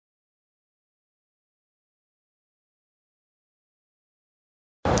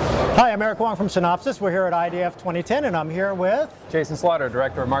Hi, I'm Eric Wong from Synopsys. We're here at IDF 2010 and I'm here with Jason Slaughter,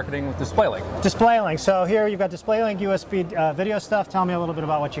 Director of Marketing with DisplayLink. DisplayLink. So here you've got DisplayLink USB video stuff. Tell me a little bit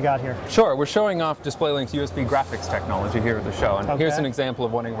about what you got here. Sure, we're showing off DisplayLink's USB graphics technology here at the show, and here's an example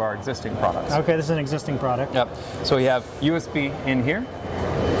of one of our existing products. Okay, this is an existing product. Yep. So we have USB in here,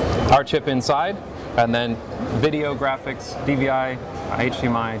 our chip inside, and then video graphics, DVI,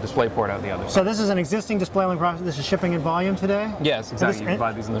 HDMI, DisplayPort out the other side. So this is an existing DisplayLink product. This is shipping in volume today? Yes, exactly. You can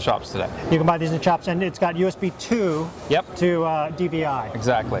buy these in the shops today. You can buy these in the shops, and it's got USB 2 to DVI.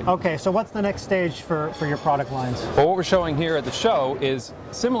 Exactly. Okay, so what's the next stage for your product lines? Well, what we're showing here at the show is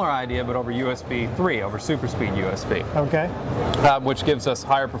similar idea, but over USB 3, over super speed USB. Okay. Which gives us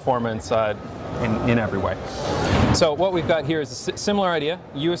higher performance in every way. So what we've got here is a similar idea,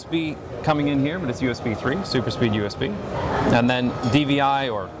 USB coming in here, but it's USB 3, super speed USB, and then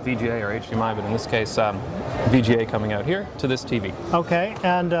DVI or VGA or HDMI, but in this case VGA coming out here to this TV. Okay,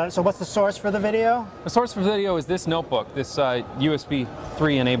 and so what's the source for the video? The source for video is this notebook, this USB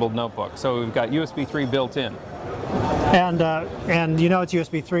 3 enabled notebook. So we've got USB 3 built in. And you know it's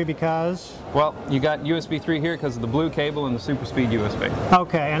USB 3 because? Well, you got USB 3 here because of the blue cable and the super speed USB.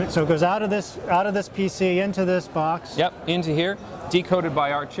 Okay, and so it goes out of this PC into this box. Yep, into here, decoded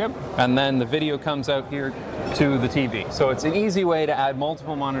by our chip, and then the video comes out here to the TV. So it's an easy way to add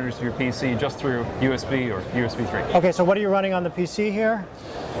multiple monitors to your PC just through USB or USB 3. Okay, so what are you running on the PC here?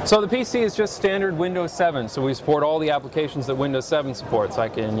 So the PC is just standard Windows 7, so we support all the applications that Windows 7 supports. I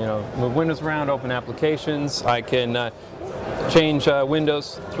can, move windows around, open applications. I can change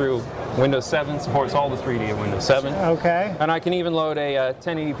windows through Windows 7, supports all the 3D of Windows 7. Okay. And I can even load a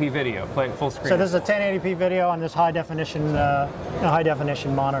 1080p video, play it full screen. So this is a 1080p video on this high definition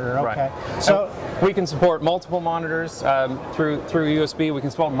monitor. Okay. Right. So we can support multiple monitors through USB. We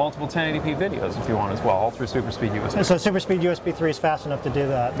can support multiple 1080p videos if you want as well, all through super speed USB. So super speed USB 3 is fast enough to do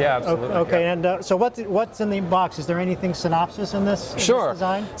that. Yeah, absolutely. Okay. Yeah. And so what's in the box? Is there anything Synopsys in this? Sure. This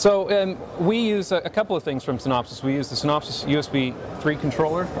design? So we use a couple of things from Synopsys. We use the Synopsys USB 3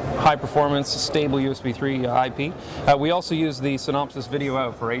 controller, high performance, stable USB 3 IP. We also use the Synopsys video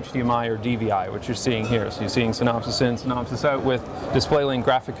out for HDMI or DVI, which you're seeing here. So you're seeing Synopsys in, Synopsys out with DisplayLink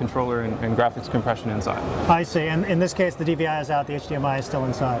graphic controller and graphics compression inside. I see. And in this case, the DVI is out, the HDMI is still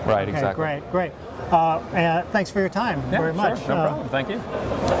inside. Right, okay, exactly. Great. And thanks for your time very much. Sure, no problem. Thank you.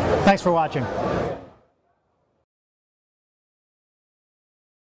 Thanks for watching.